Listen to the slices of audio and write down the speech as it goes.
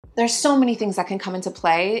There's so many things that can come into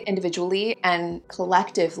play individually and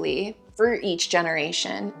collectively for each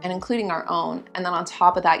generation, and including our own. And then on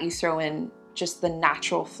top of that, you throw in just the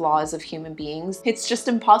natural flaws of human beings. It's just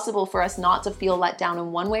impossible for us not to feel let down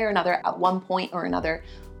in one way or another at one point or another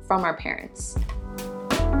from our parents.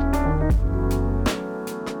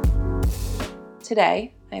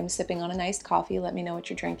 Today, I am sipping on a nice coffee. Let me know what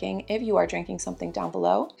you're drinking if you are drinking something down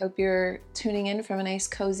below. Hope you're tuning in from a nice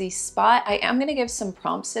cozy spot. I am going to give some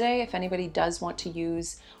prompts today if anybody does want to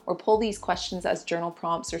use or pull these questions as journal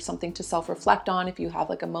prompts or something to self-reflect on. If you have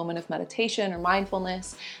like a moment of meditation or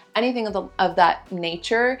mindfulness, anything of that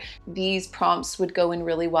nature, these prompts would go in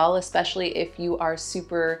really well, especially if you are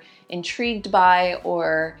super intrigued by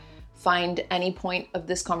or find any point of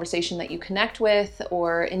this conversation that you connect with,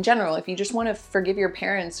 or in general, if you just want to forgive your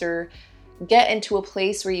parents or get into a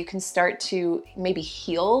place where you can start to maybe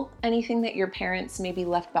heal anything that your parents maybe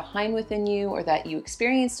left behind within you or that you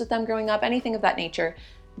experienced with them growing up, anything of that nature,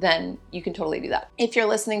 then you can totally do that. If you're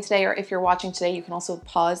listening today or if you're watching today, you can also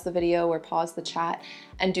pause the video or pause the chat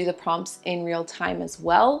and do the prompts in real time as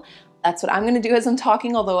well. That's what I'm going to do as I'm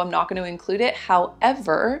talking, although I'm not going to include it.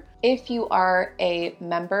 However, if you are a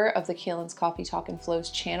member of the Kaylin's Coffee Talk and Flows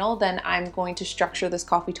channel, then I'm going to structure this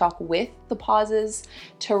coffee talk with the pauses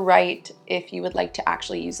to write if you would like to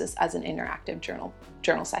actually use this as an interactive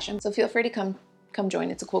journal session. So feel free to come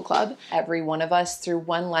join. It's a cool club. Every one of us, through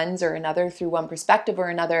one lens or another, through one perspective or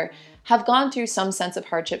another, have gone through some sense of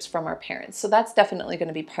hardships from our parents. So that's definitely going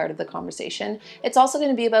to be part of the conversation. It's also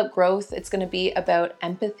going to be about growth. It's going to be about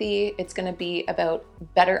empathy. It's going to be about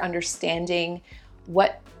better understanding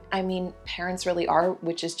what parents really are,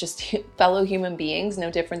 which is just fellow human beings,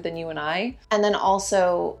 no different than you and I. And then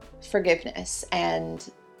also forgiveness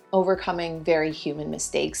and overcoming very human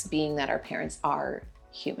mistakes, being that our parents are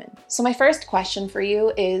human. So my first question for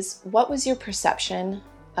you is, what was your perception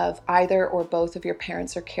of either or both of your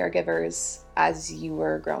parents or caregivers as you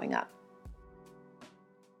were growing up?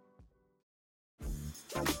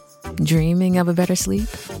 Dreaming of a better sleep?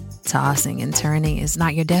 Tossing and turning is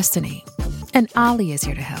not your destiny. And Ollie is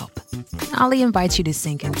here to help. Ollie invites you to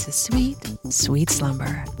sink into sweet, sweet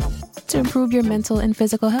slumber to improve your mental and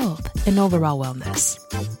physical health and overall wellness.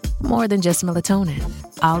 More than just melatonin,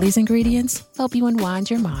 Ollie's ingredients help you unwind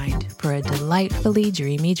your mind for a delightfully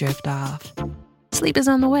dreamy drift off. Sleep is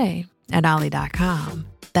on the way at Ollie.com.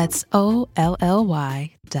 That's OLLY.com.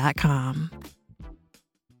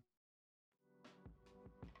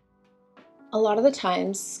 A lot of the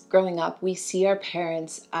times growing up, we see our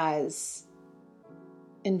parents as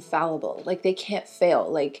infallible, like they can't fail,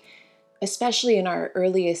 like especially in our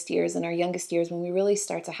earliest years and our youngest years, when we really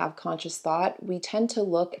start to have conscious thought, we tend to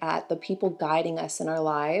look at the people guiding us in our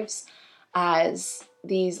lives as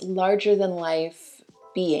these larger than life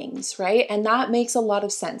beings, right? And that makes a lot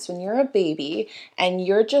of sense. When you're a baby and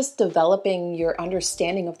you're just developing your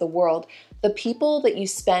understanding of the world, the people that you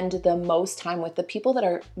spend the most time with, the people that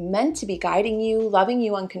are meant to be guiding you, loving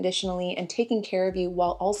you unconditionally, and taking care of you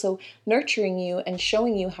while also nurturing you and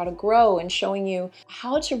showing you how to grow and showing you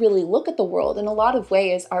how to really look at the world. In a lot of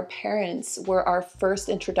ways, our parents were our first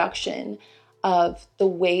introduction of the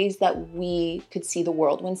ways that we could see the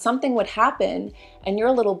world. When something would happen and you're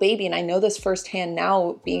a little baby, and I know this firsthand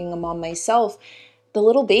now being a mom myself, the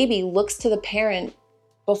little baby looks to the parent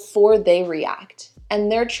before they react.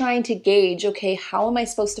 And they're trying to gauge, okay, how am I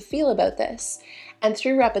supposed to feel about this? And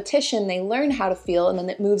through repetition, they learn how to feel, and then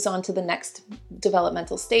it moves on to the next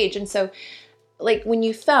developmental stage. And so, like when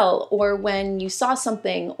you fell or when you saw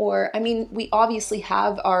something, we obviously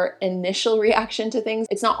have our initial reaction to things.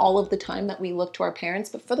 It's not all of the time that we look to our parents,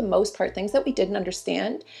 but for the most part, things that we didn't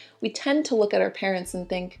understand, we tend to look at our parents and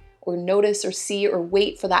think or notice or see or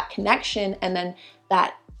wait for that connection, and then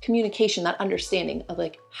that communication, that understanding of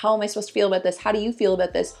like, how am I supposed to feel about this? How do you feel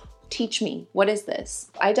about this? Teach me. What is this?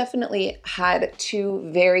 I definitely had two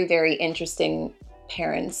very, very interesting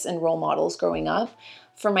parents and role models growing up.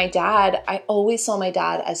 For my dad, I always saw my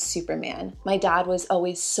dad as Superman. My dad was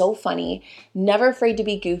always so funny, never afraid to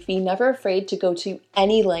be goofy, never afraid to go to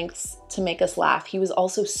any lengths to make us laugh. He was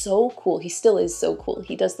also so cool. He still is so cool.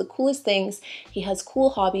 He does the coolest things. He has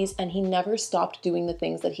cool hobbies, and he never stopped doing the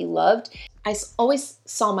things that he loved. I always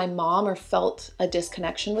saw my mom or felt a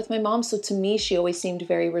disconnection with my mom. So to me, she always seemed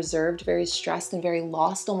very reserved, very stressed, and very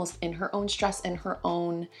lost almost in her own stress and her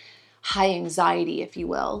own high anxiety, if you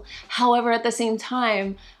will. However, at the same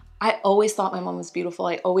time, I always thought my mom was beautiful.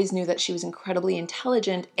 I always knew that she was incredibly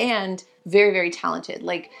intelligent and very, very talented.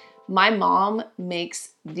 Like, my mom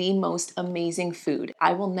makes the most amazing food.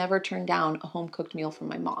 I will never turn down a home cooked meal from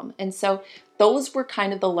my mom. And so those were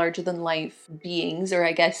kind of the larger than life beings, or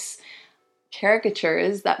I guess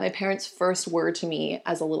caricatures that my parents first were to me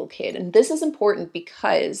as a little kid. And this is important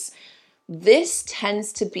because this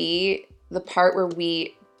tends to be the part where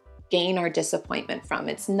we gain our disappointment from.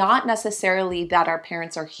 It's not necessarily that our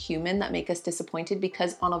parents are human that make us disappointed,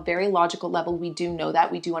 because on a very logical level, we do know that,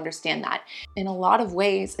 we do understand that. In a lot of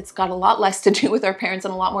ways, it's got a lot less to do with our parents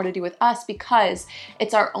and a lot more to do with us, because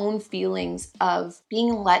it's our own feelings of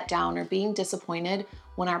being let down or being disappointed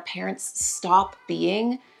when our parents stop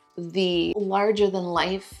being the larger than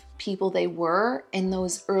life people they were in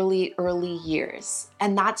those early years.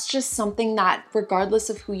 And that's just something that,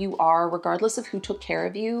 regardless of who you are, regardless of who took care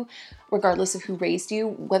of you, regardless of who raised you,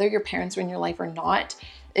 whether your parents were in your life or not,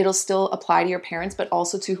 it'll still apply to your parents, but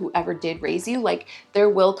also to whoever did raise you. Like,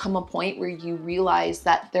 there will come a point where you realize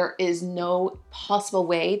that there is no possible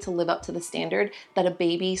way to live up to the standard that a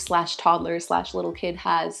baby / toddler / little kid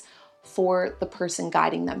has for the person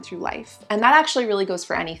guiding them through life. And that actually really goes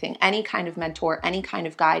for anything, any kind of mentor, any kind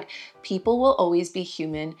of guide. People will always be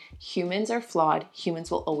human. Humans are flawed. Humans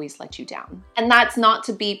will always let you down. And that's not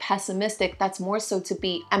to be pessimistic. That's more so to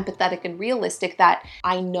be empathetic and realistic, that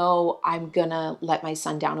I know I'm gonna let my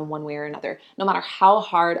son down in one way or another. No matter how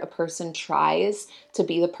hard a person tries to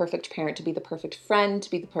be the perfect parent, to be the perfect friend, to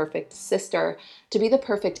be the perfect sister, to be the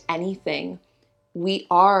perfect anything, we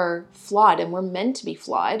are flawed and we're meant to be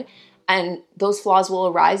flawed. And those flaws will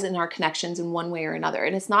arise in our connections in one way or another.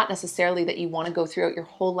 And it's not necessarily that you want to go throughout your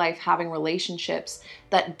whole life having relationships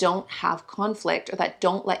that don't have conflict or that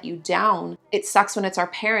don't let you down. It sucks when it's our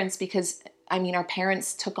parents, because our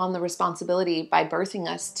parents took on the responsibility by birthing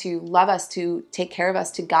us to love us, to take care of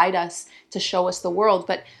us, to guide us, to show us the world.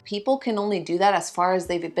 But people can only do that as far as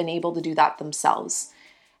they've been able to do that themselves.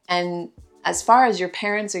 And as far as your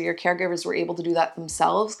parents or your caregivers were able to do that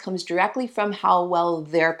themselves comes directly from how well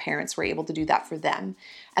their parents were able to do that for them.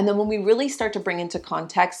 And then when we really start to bring into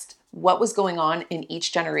context what was going on in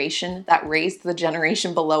each generation that raised the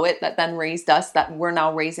generation below it, that then raised us, that we're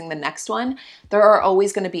now raising the next one, there are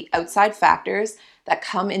always going to be outside factors that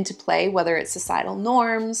come into play, whether it's societal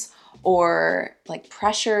norms or like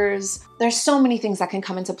pressures. There's so many things that can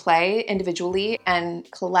come into play individually and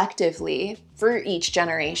collectively for each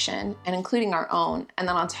generation, and including our own. And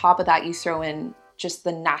then on top of that, you throw in just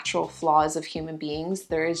the natural flaws of human beings.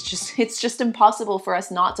 It's just impossible for us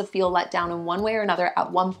not to feel let down in one way or another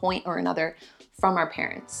at one point or another from our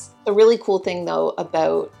parents. The really cool thing though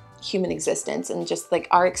about human existence and just like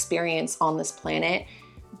our experience on this planet,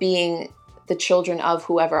 being the children of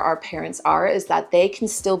whoever our parents are, is that they can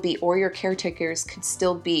still be, or your caretakers could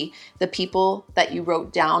still be, the people that you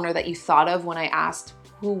wrote down or that you thought of when I asked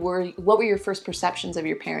what were your first perceptions of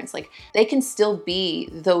your parents. Like, they can still be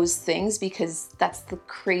those things, because that's the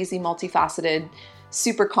crazy multifaceted,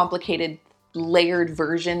 super complicated, layered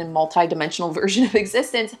version and multi-dimensional version of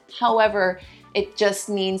existence. However, it just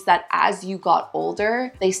means that as you got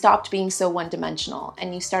older, they stopped being so one-dimensional,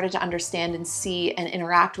 and you started to understand and see and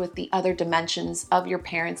interact with the other dimensions of your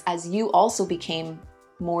parents as you also became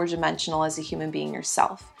more dimensional as a human being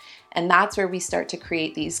yourself. And that's where we start to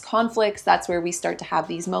create these conflicts. That's where we start to have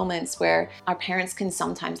these moments where our parents can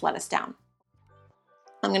sometimes let us down.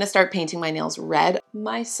 I'm gonna start painting my nails red.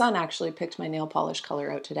 My son actually picked my nail polish color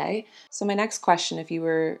out today. So my next question, if you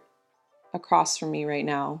were across from me right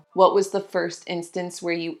now, what was the first instance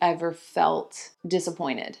where you ever felt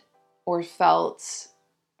disappointed or felt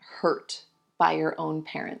hurt by your own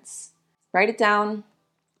parents? Write it down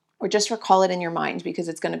or just recall it in your mind, because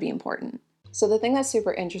it's going to be important. So the thing that's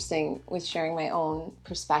super interesting with sharing my own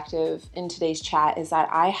perspective in today's chat is that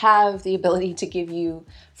I have the ability to give you,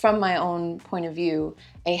 from my own point of view,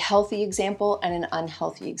 a healthy example and an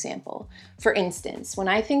unhealthy example. For instance, when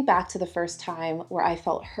I think back to the first time where I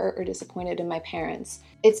felt hurt or disappointed in my parents,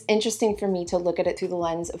 it's interesting for me to look at it through the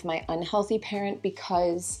lens of my unhealthy parent,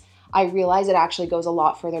 because I realize it actually goes a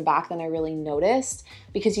lot further back than I really noticed,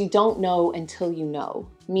 because you don't know until you know.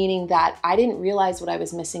 Meaning that I didn't realize what I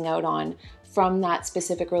was missing out on from that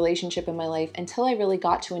specific relationship in my life until I really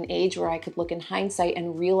got to an age where I could look in hindsight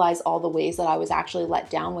and realize all the ways that I was actually let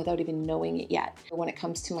down without even knowing it yet. When it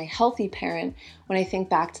comes to my healthy parent, when I think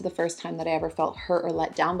back to the first time that I ever felt hurt or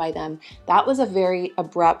let down by them, that was a very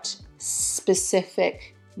abrupt,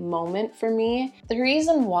 specific moment for me. The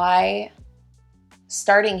reason why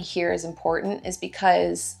starting here is important is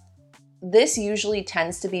because this usually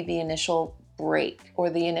tends to be the initial break or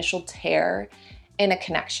the initial tear in a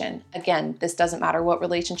connection. Again, this doesn't matter what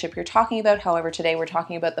relationship you're talking about. However, today we're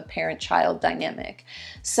talking about the parent-child dynamic.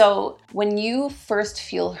 So when you first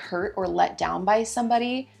feel hurt or let down by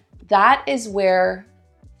somebody, that is where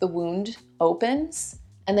the wound opens.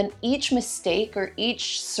 And then each mistake or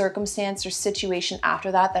each circumstance or situation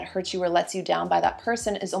after that that hurts you or lets you down by that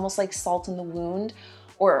person is almost like salt in the wound,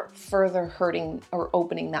 or further hurting or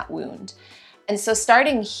opening that wound. And so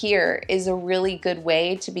starting here is a really good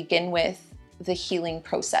way to begin with the healing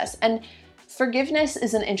process. And forgiveness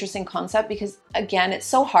is an interesting concept because, again, it's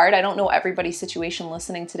so hard. I don't know everybody's situation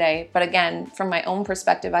listening today, but again, from my own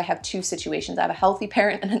perspective, I have two situations. I have a healthy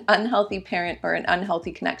parent and an unhealthy parent, or an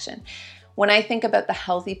unhealthy connection. When I think about the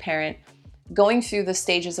healthy parent, going through the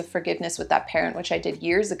stages of forgiveness with that parent, which I did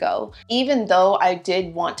years ago, even though I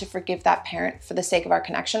did want to forgive that parent for the sake of our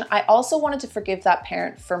connection, I also wanted to forgive that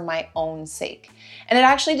parent for my own sake. And it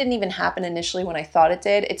actually didn't even happen initially when I thought it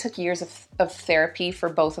did. It took years of therapy for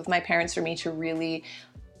both of my parents for me to really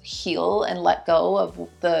heal and let go of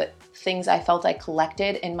the things I felt I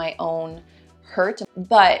collected in my own hurt.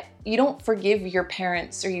 But you don't forgive your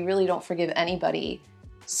parents, or you really don't forgive anybody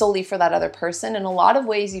solely for that other person. In a lot of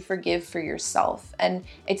ways, you forgive for yourself. And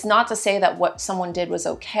it's not to say that what someone did was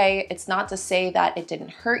okay. It's not to say that it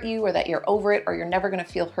didn't hurt you, or that you're over it, or you're never going to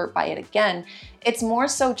feel hurt by it again. It's more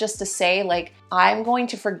so just to say, like, I'm going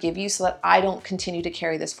to forgive you so that I don't continue to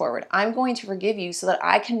carry this forward. I'm going to forgive you so that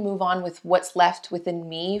I can move on with what's left within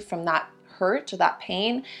me from that hurt or that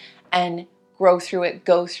pain, and grow through it,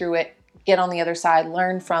 go through it, get on the other side,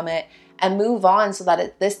 learn from it, and move on so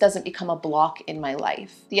that this doesn't become a block in my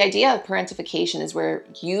life. The idea of parentification is where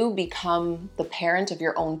you become the parent of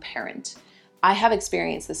your own parent. I have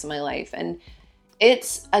experienced this in my life, and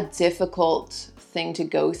it's a difficult thing to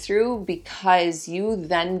go through because you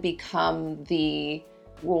then become the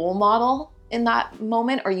role model in that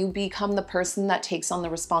moment, or you become the person that takes on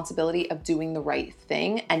the responsibility of doing the right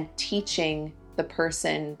thing and teaching the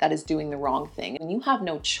person that is doing the wrong thing. And you have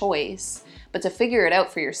no choice but to figure it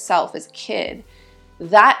out for yourself as a kid.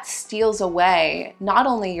 That steals away not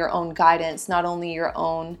only your own guidance, not only your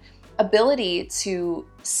own ability to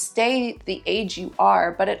stay the age you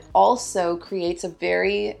are, but it also creates a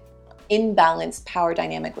very imbalanced power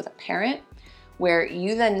dynamic with a parent, where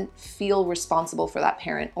you then feel responsible for that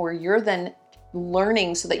parent, or you're then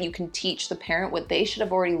learning so that you can teach the parent what they should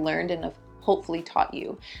have already learned and have hopefully taught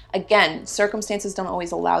you. Again, circumstances don't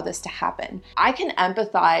always allow this to happen. I can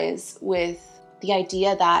empathize with the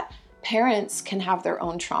idea that parents can have their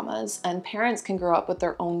own traumas, and parents can grow up with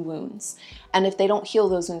their own wounds. And if they don't heal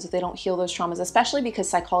those wounds, if they don't heal those traumas, especially because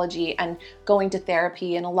psychology and going to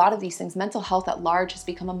therapy and a lot of these things, mental health at large has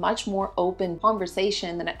become a much more open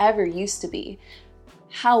conversation than it ever used to be.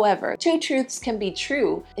 However, two truths can be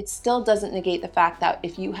true. It still doesn't negate the fact that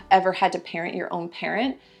if you ever had to parent your own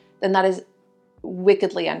parent, then that is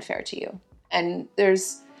wickedly unfair to you. And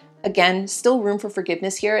there's, again, still room for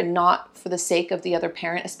forgiveness here, and not for the sake of the other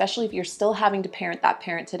parent, especially if you're still having to parent that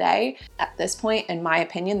parent today. At this point, in my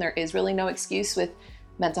opinion, there is really no excuse with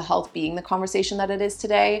mental health being the conversation that it is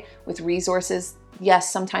today, with resources,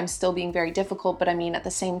 yes, sometimes still being very difficult, but I mean, at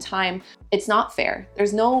the same time, it's not fair.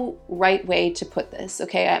 There's no right way to put this,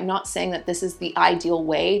 okay? I'm not saying that this is the ideal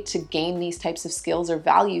way to gain these types of skills or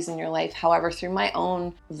values in your life. However, through my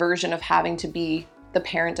own version of having to be the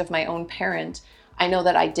parent of my own parent, I know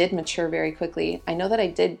that I did mature very quickly. I know that I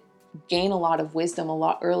did gain a lot of wisdom a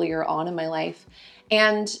lot earlier on in my life.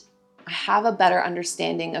 And I have a better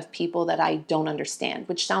understanding of people that I don't understand,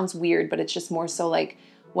 which sounds weird, but it's just more so like,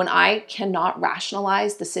 when I cannot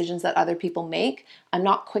rationalize decisions that other people make, I'm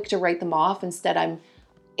not quick to write them off. Instead, I'm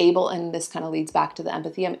able, and this kind of leads back to the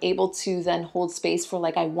empathy, I'm able to then hold space for,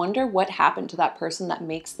 like, I wonder what happened to that person that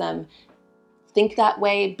makes them think that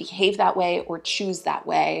way, behave that way, or choose that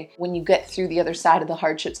way. When you get through the other side of the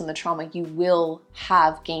hardships and the trauma, you will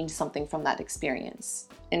have gained something from that experience.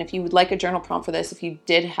 And if you would like a journal prompt for this, if you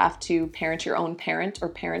did have to parent your own parent, or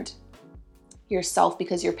parent yourself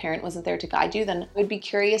because your parent wasn't there to guide you, then I would be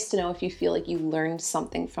curious to know if you feel like you learned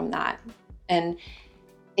something from that. And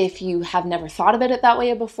if you have never thought about it that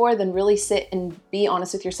way before, then really sit and be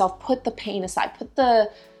honest with yourself. Put the pain aside, put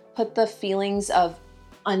the feelings of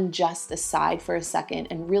unjust aside for a second,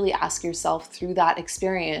 and really ask yourself, through that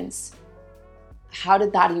experience, how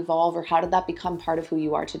did that evolve, or how did that become part of who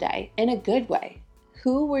you are today in a good way?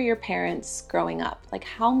 Who were your parents growing up? Like,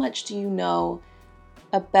 how much do you know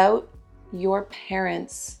about your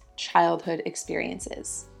parents' childhood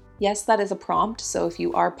experiences? Yes, that is a prompt, so if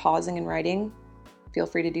you are pausing and writing, feel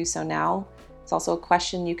free to do so now. It's also a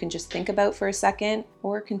question you can just think about for a second,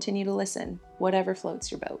 or continue to listen, whatever floats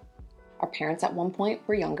your boat. Our parents at one point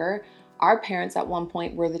were younger. Our parents at one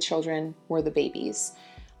point were the children, were the babies.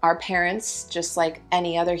 Our parents, just like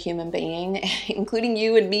any other human being, including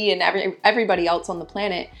you and me and everybody else on the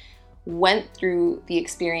planet, went through the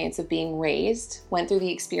experience of being raised, went through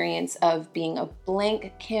the experience of being a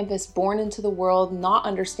blank canvas born into the world, not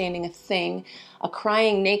understanding a thing, a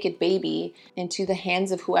crying naked baby, into the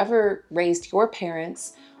hands of whoever raised your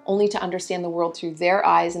parents, only to understand the world through their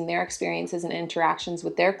eyes and their experiences and interactions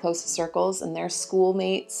with their closest circles and their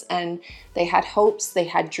schoolmates. And they had hopes, they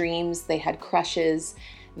had dreams, they had crushes,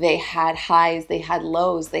 they had highs, they had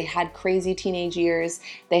lows, they had crazy teenage years,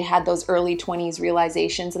 they had those early 20s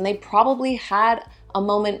realizations, and they probably had a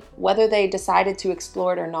moment, whether they decided to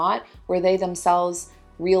explore it or not, where they themselves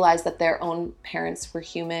realized that their own parents were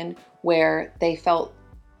human, where they felt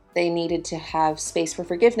they needed to have space for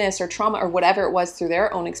forgiveness or trauma or whatever it was through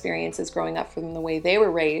their own experiences growing up from the way they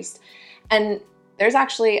were raised. And there's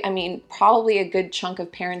actually, probably a good chunk of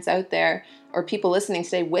parents out there, or people listening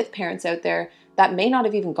today with parents out there, that may not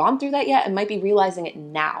have even gone through that yet and might be realizing it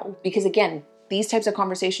now. Because again, these types of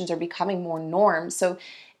conversations are becoming more norms. So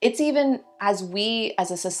it's even as we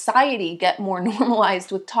as a society get more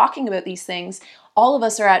normalized with talking about these things, all of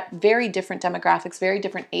us are at very different demographics, very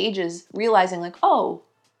different ages, realizing like, oh,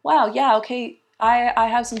 wow, yeah, okay, I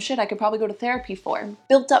have some shit I could probably go to therapy for.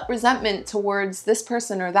 Built up resentment towards this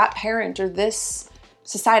person or that parent or this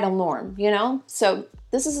societal norm, So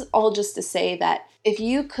this is all just to say that if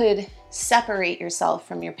you could separate yourself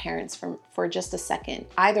from your parents for just a second,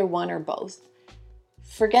 either one or both,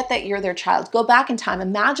 forget that you're their child. Go back in time.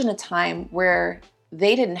 Imagine a time where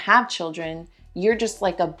they didn't have children. You're just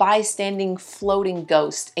like a bystanding, floating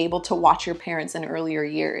ghost able to watch your parents in earlier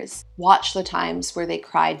years. Watch the times where they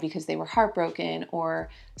cried because they were heartbroken, or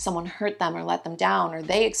someone hurt them or let them down, or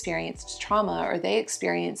they experienced trauma, or they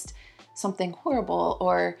experienced something horrible,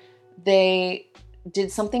 or they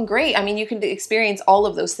did something great. You can experience all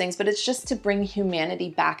of those things, but it's just to bring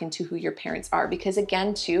humanity back into who your parents are. Because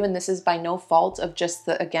again, too, and this is by no fault of just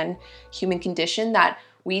the, again, human condition, that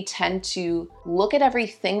we tend to look at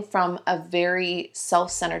everything from a very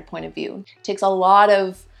self-centered point of view. It takes a lot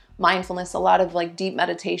of mindfulness, a lot of like deep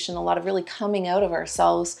meditation, a lot of really coming out of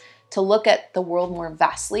ourselves to look at the world more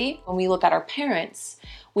vastly. When we look at our parents,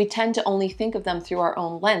 we tend to only think of them through our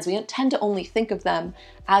own lens. We tend to only think of them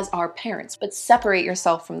as our parents, but separate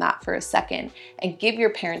yourself from that for a second and give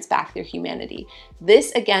your parents back their humanity.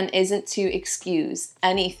 This, again, isn't to excuse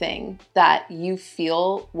anything that you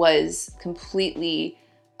feel was completely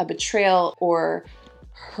a betrayal or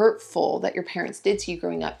hurtful that your parents did to you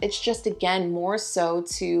growing up. It's just, again, more so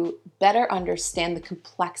to better understand the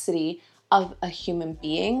complexity of a human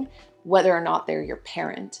being, whether or not they're your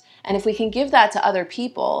parent. And if we can give that to other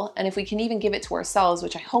people, and if we can even give it to ourselves,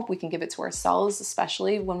 which I hope we can give it to ourselves,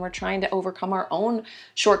 especially when we're trying to overcome our own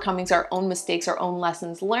shortcomings, our own mistakes, our own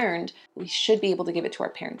lessons learned, we should be able to give it to our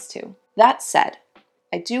parents too. That said,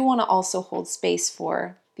 I do want to also hold space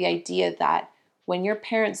for the idea that when your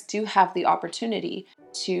parents do have the opportunity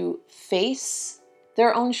to face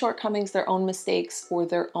their own shortcomings, their own mistakes, or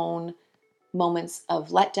their own moments of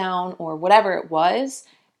letdown or whatever it was,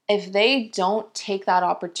 if they don't take that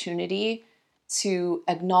opportunity to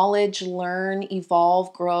acknowledge, learn,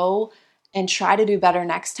 evolve, grow, and try to do better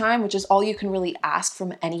next time, which is all you can really ask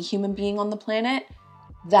from any human being on the planet,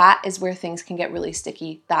 that is where things can get really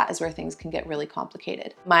sticky. That is where things can get really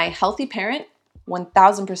complicated. My healthy parent,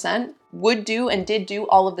 1000%, would do and did do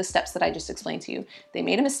all of the steps that I just explained to you. They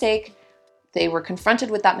made a mistake. They were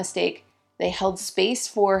confronted with that mistake. They held space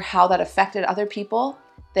for how that affected other people.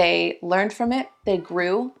 They learned from it. They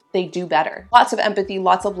grew. They do better. Lots of empathy,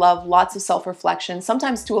 lots of love, lots of self-reflection,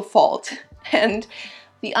 sometimes to a fault. And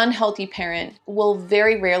the unhealthy parent will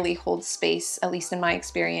very rarely hold space, at least in my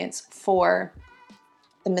experience, for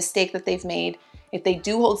the mistake that they've made. If they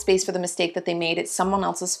do hold space for the mistake that they made, it's someone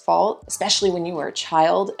else's fault, especially when you are a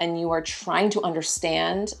child and you are trying to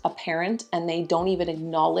understand a parent and they don't even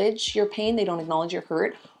acknowledge your pain, they don't acknowledge your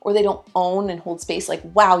hurt, or they don't own and hold space like,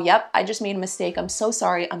 wow, yep, I just made a mistake. I'm so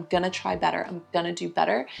sorry. I'm gonna try better. I'm gonna do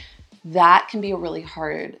better. That can be a really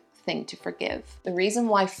hard thing to forgive. The reason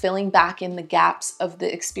why filling back in the gaps of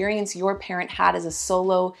the experience your parent had as a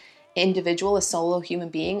solo individual, a solo human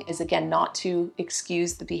being, is again not to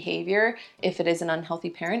excuse the behavior if it is an unhealthy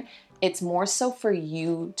parent. It's more so for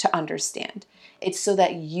you to understand. It's so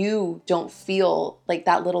that you don't feel like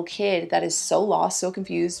that little kid that is so lost, so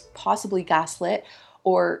confused, possibly gaslit,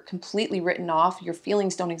 or completely written off. Your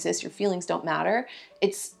feelings don't exist. Your feelings don't matter.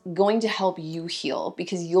 It's going to help you heal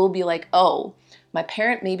because you'll be like, oh, my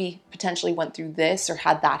parent maybe potentially went through this or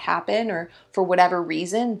had that happen, or for whatever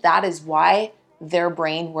reason, that is why their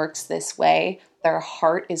brain works this way. Their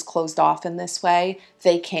heart is closed off in this way.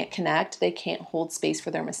 They can't connect. They can't hold space for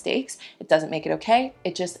their mistakes. It doesn't make it okay.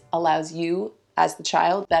 It just allows you as the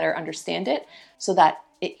child better understand it so that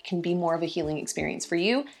it can be more of a healing experience for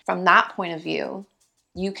you. From that point of view,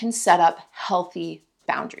 you can set up healthy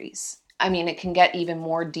boundaries. I mean, it can get even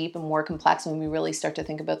more deep and more complex when we really start to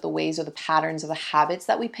think about the ways or the patterns or the habits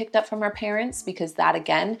that we picked up from our parents, because that,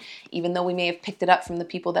 again, even though we may have picked it up from the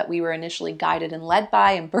people that we were initially guided and led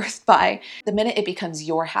by and birthed by, the minute it becomes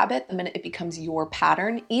your habit, the minute it becomes your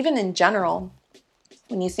pattern, even in general,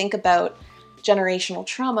 when you think about generational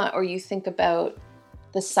trauma or you think about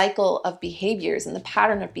the cycle of behaviors and the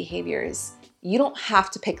pattern of behaviors, you don't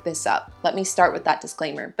have to pick this up. Let me start with that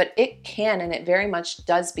disclaimer, but it can, and it very much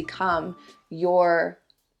does become your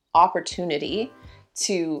opportunity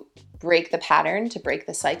to break the pattern, to break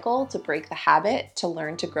the cycle, to break the habit, to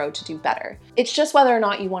learn, to grow, to do better. It's just whether or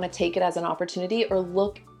not you want to take it as an opportunity or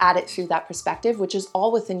look at it through that perspective, which is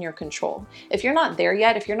all within your control. If you're not there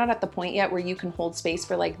yet, if you're not at the point yet where you can hold space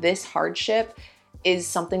for like, this hardship is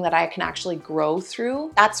something that I can actually grow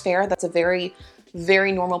through, that's fair. That's a very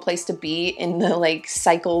normal place to be in the like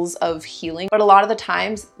cycles of healing. But a lot of the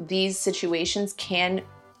times these situations can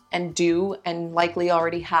and do and likely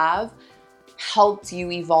already have helped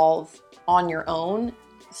you evolve on your own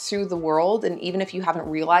through the world. And even if you haven't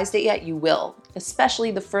realized it yet, you will.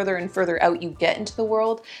 Especially the further and further out you get into the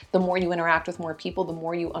world, the more you interact with more people, the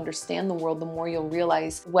more you understand the world, the more you'll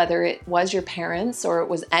realize whether it was your parents or it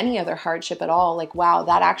was any other hardship at all, like, wow,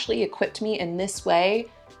 that actually equipped me in this way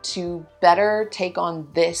to better take on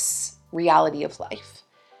this reality of life.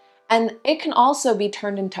 And it can also be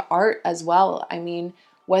turned into art as well. I mean,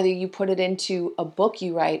 whether you put it into a book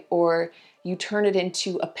you write, or you turn it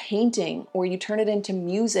into a painting, or you turn it into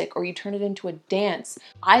music, or you turn it into a dance.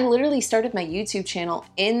 I literally started my YouTube channel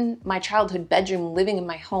in my childhood bedroom, living in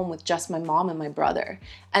my home with just my mom and my brother.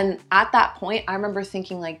 And at that point, I remember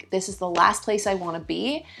thinking like, this is the last place I want to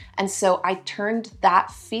be. And so I turned that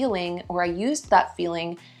feeling, or I used that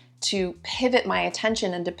feeling to pivot my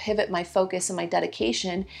attention and to pivot my focus and my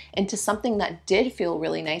dedication into something that did feel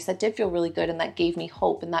really nice, that did feel really good, and that gave me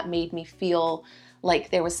hope, and that made me feel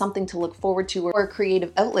like there was something to look forward to, or a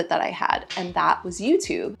creative outlet that I had, and that was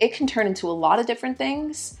YouTube. It can turn into a lot of different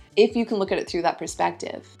things if you can look at it through that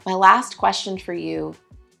perspective. My last question for you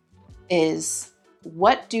is,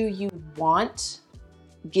 what do you want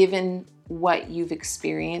given what you've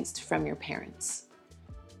experienced from your parents?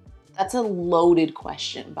 That's a loaded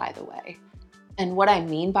question, by the way. And what I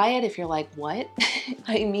mean by it, if you're like, what?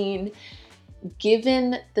 I mean,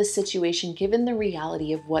 given the situation, given the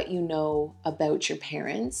reality of what you know about your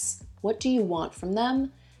parents, what do you want from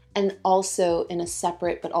them? And also, in a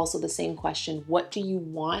separate but also the same question, what do you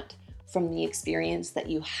want from the experience that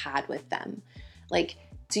you had with them? Like,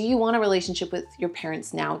 do you want a relationship with your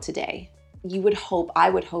parents now today? I would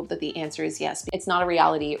hope that the answer is yes. It's not a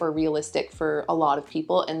reality or realistic for a lot of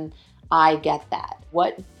people, and I get that.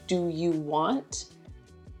 What do you want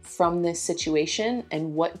from this situation,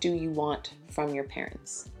 and what do you want from your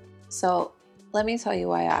parents? So let me tell you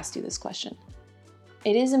why I asked you this question.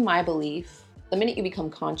 It is in my belief, the minute you become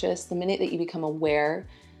conscious, the minute that you become aware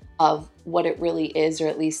of what it really is, or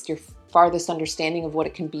at least your farthest understanding of what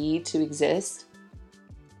it can be to exist,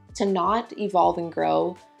 to not evolve and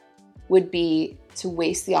grow would be to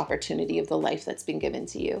waste the opportunity of the life that's been given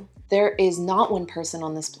to you. There is not one person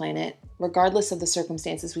on this planet, regardless of the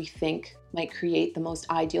circumstances we think might create the most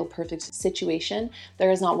ideal, perfect situation,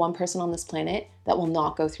 there is not one person on this planet that will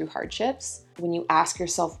not go through hardships. When you ask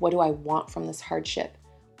yourself, what do I want from this hardship?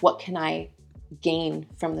 What can I gain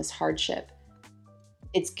from this hardship?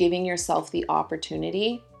 It's giving yourself the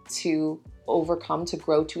opportunity to overcome, to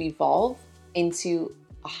grow, to evolve into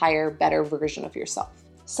a higher, better version of yourself.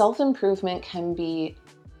 Self-improvement can be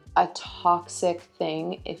a toxic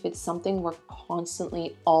thing if it's something we're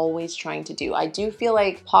constantly always trying to do. I do feel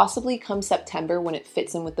like possibly come September, when it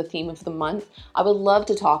fits in with the theme of the month, I would love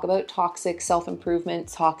to talk about toxic self-improvement,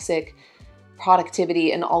 toxic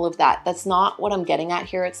productivity, and all of that. That's not what I'm getting at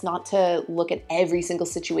here. It's not to look at every single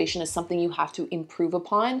situation as something you have to improve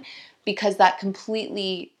upon, because that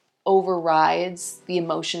completely overrides the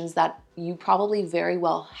emotions that you probably very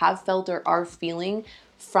well have felt or are feeling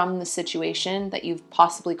from the situation that you've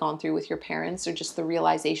possibly gone through with your parents, or just the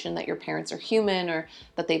realization that your parents are human, or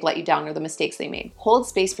that they've let you down, or the mistakes they made. Hold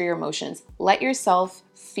space for your emotions. Let yourself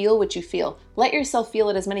feel what you feel. Let yourself feel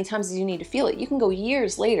it as many times as you need to feel it. You can go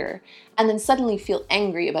years later and then suddenly feel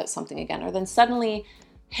angry about something again, or then suddenly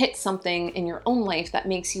hit something in your own life that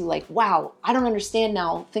makes you like, wow, I don't understand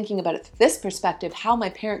now, thinking about it through this perspective, how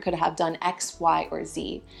my parent could have done X, Y, or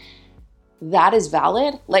Z. That is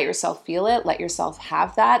valid. Let yourself feel it. Let yourself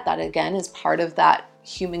have that. That, again, is part of that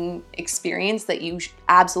human experience that you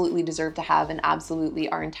absolutely deserve to have and absolutely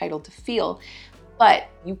are entitled to feel. But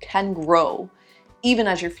you can grow even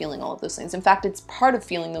as you're feeling all of those things. In fact, it's part of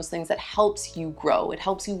feeling those things that helps you grow. It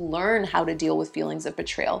helps you learn how to deal with feelings of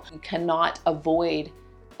betrayal. You cannot avoid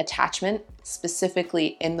attachment,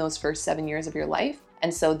 specifically in those first 7 years of your life.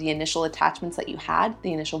 And so the initial attachments that you had,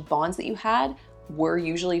 the initial bonds that you had, were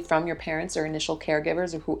usually from your parents or initial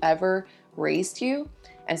caregivers or whoever raised you.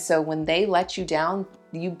 And so when they let you down,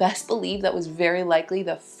 you best believe that was very likely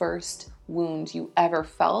the first wound you ever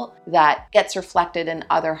felt that gets reflected in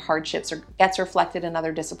other hardships or gets reflected in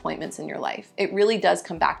other disappointments in your life. It really does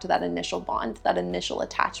come back to that initial bond, that initial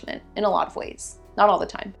attachment in a lot of ways. Not all the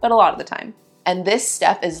time, but a lot of the time. And this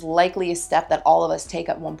step is likely a step that all of us take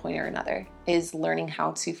at one point or another, is learning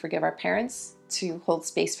how to forgive our parents, to hold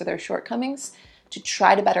space for their shortcomings, to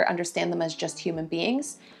try to better understand them as just human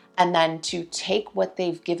beings, and then to take what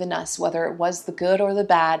they've given us, whether it was the good or the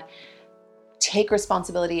bad, take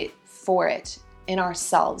responsibility for it in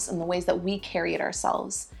ourselves, in the ways that we carry it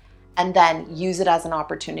ourselves, and then use it as an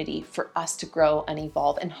opportunity for us to grow and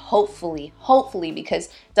evolve. And hopefully, because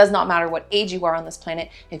it does not matter what age you are on this planet,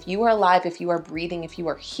 if you are alive, if you are breathing, if you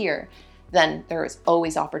are here, then there is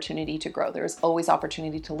always opportunity to grow. There is always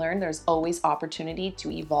opportunity to learn. There's always opportunity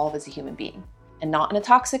to evolve as a human being. And not in a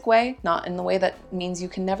toxic way, not in the way that means you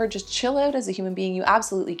can never just chill out as a human being. You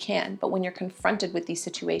absolutely can. But when you're confronted with these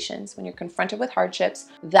situations, when you're confronted with hardships,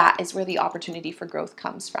 that is where the opportunity for growth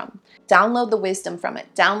comes from. Download the wisdom from it.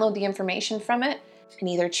 Download the information from it and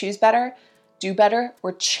either choose better, do better,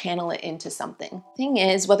 or channel it into something. Thing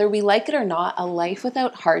is, whether we like it or not, a life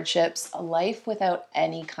without hardships, a life without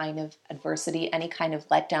any kind of adversity, any kind of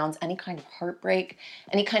letdowns, any kind of heartbreak,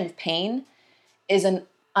 any kind of pain is an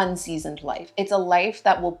unseasoned life. It's a life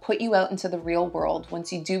that will put you out into the real world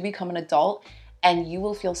once you do become an adult, and you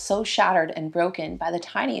will feel so shattered and broken by the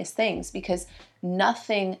tiniest things because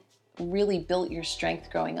nothing really built your strength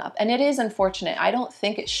growing up. And it is unfortunate. I don't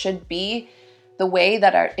think it should be the way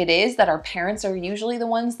that it is that our parents are usually the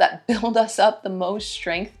ones that build us up the most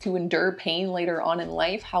strength to endure pain later on in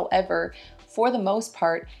life. However, for the most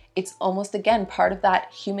part, it's almost, again, part of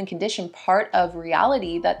that human condition, part of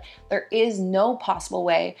reality, that there is no possible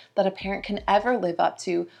way that a parent can ever live up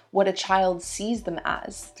to what a child sees them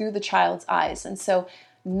as through the child's eyes. And so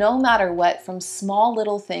no matter what, from small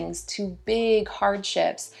little things to big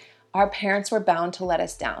hardships, our parents were bound to let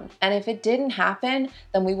us down. And if it didn't happen,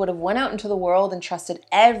 then we would have went out into the world and trusted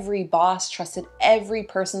every boss, trusted every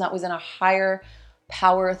person that was in a higher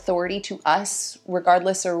power authority to us,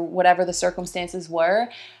 regardless or whatever the circumstances were,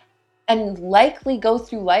 and likely go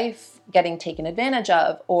through life getting taken advantage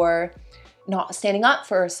of, or not standing up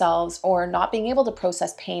for ourselves, or not being able to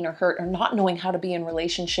process pain or hurt, or not knowing how to be in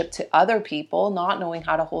relationship to other people, not knowing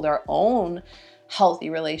how to hold our own healthy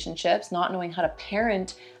relationships, not knowing how to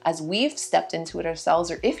parent as we've stepped into it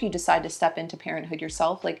ourselves, or if you decide to step into parenthood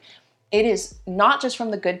yourself. Like, it is not just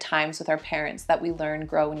from the good times with our parents that we learn,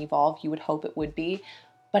 grow, and evolve. You would hope it would be,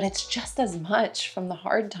 but it's just as much from the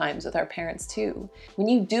hard times with our parents too. When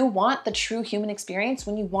you do want the true human experience,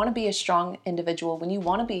 when you want to be a strong individual, when you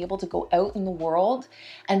want to be able to go out in the world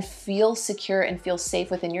and feel secure and feel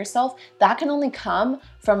safe within yourself, that can only come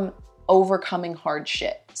from overcoming hard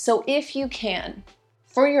shit. So if you can,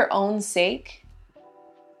 for your own sake,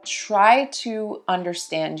 try to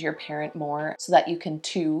understand your parent more so that you can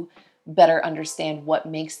too better understand what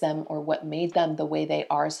makes them or what made them the way they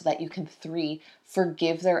are, so that you can 3,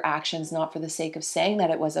 forgive their actions, not for the sake of saying that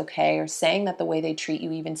it was okay or saying that the way they treat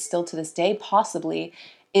you even still to this day possibly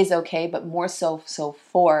is okay, but more so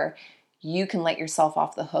for you can let yourself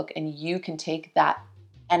off the hook and you can take that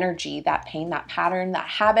energy, that pain, that pattern, that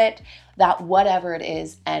habit, that whatever it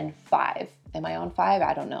is, and 5. Am I on 5?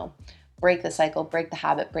 I don't know. Break the cycle, break the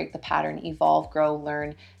habit, break the pattern, evolve, grow,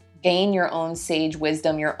 learn, gain your own sage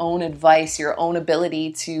wisdom, your own advice, your own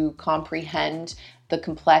ability to comprehend the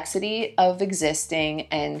complexity of existing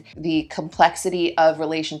and the complexity of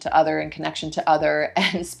relation to other and connection to other,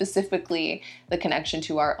 and specifically the connection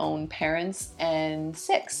to our own parents. And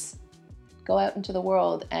 6, go out into the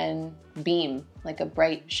world and beam like a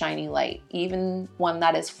bright, shiny light, even one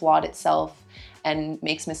that is flawed itself and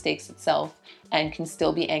makes mistakes itself and can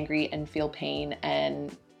still be angry and feel pain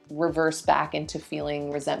and reverse back into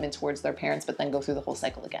feeling resentment towards their parents, but then go through the whole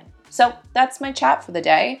cycle again. So that's my chat for the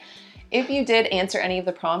day. If you did answer any of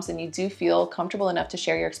the prompts and you do feel comfortable enough to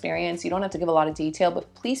share your experience, you don't have to give a lot of detail,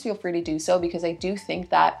 but please feel free to do so, because I do think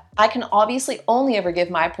that I can obviously only ever give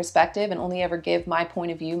my perspective and only ever give my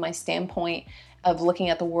point of view, my standpoint of looking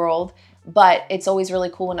at the world, but it's always really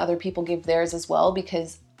cool when other people give theirs as well,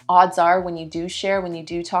 because odds are when you do share, when you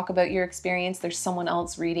do talk about your experience, there's someone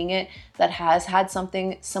else reading it that has had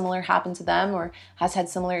something similar happen to them or has had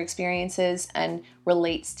similar experiences and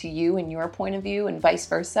relates to you and your point of view and vice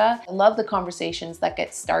versa. I love the conversations that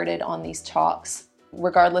get started on these talks,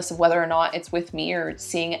 regardless of whether or not it's with me or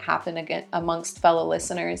seeing it happen again amongst fellow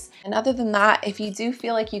listeners. And other than that, if you do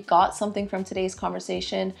feel like you got something from today's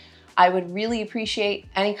conversation, I would really appreciate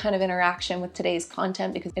any kind of interaction with today's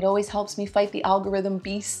content because it always helps me fight the algorithm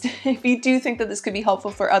beast. If you do think that this could be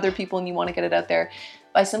helpful for other people and you want to get it out there,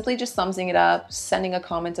 by simply just thumbsing it up, sending a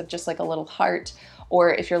comment of just like a little heart,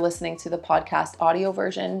 or if you're listening to the podcast audio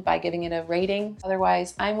version, by giving it a rating.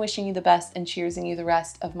 Otherwise, I'm wishing you the best and cheersing you the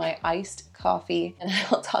rest of my iced coffee, and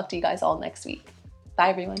I'll talk to you guys all next week. Bye,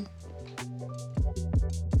 everyone.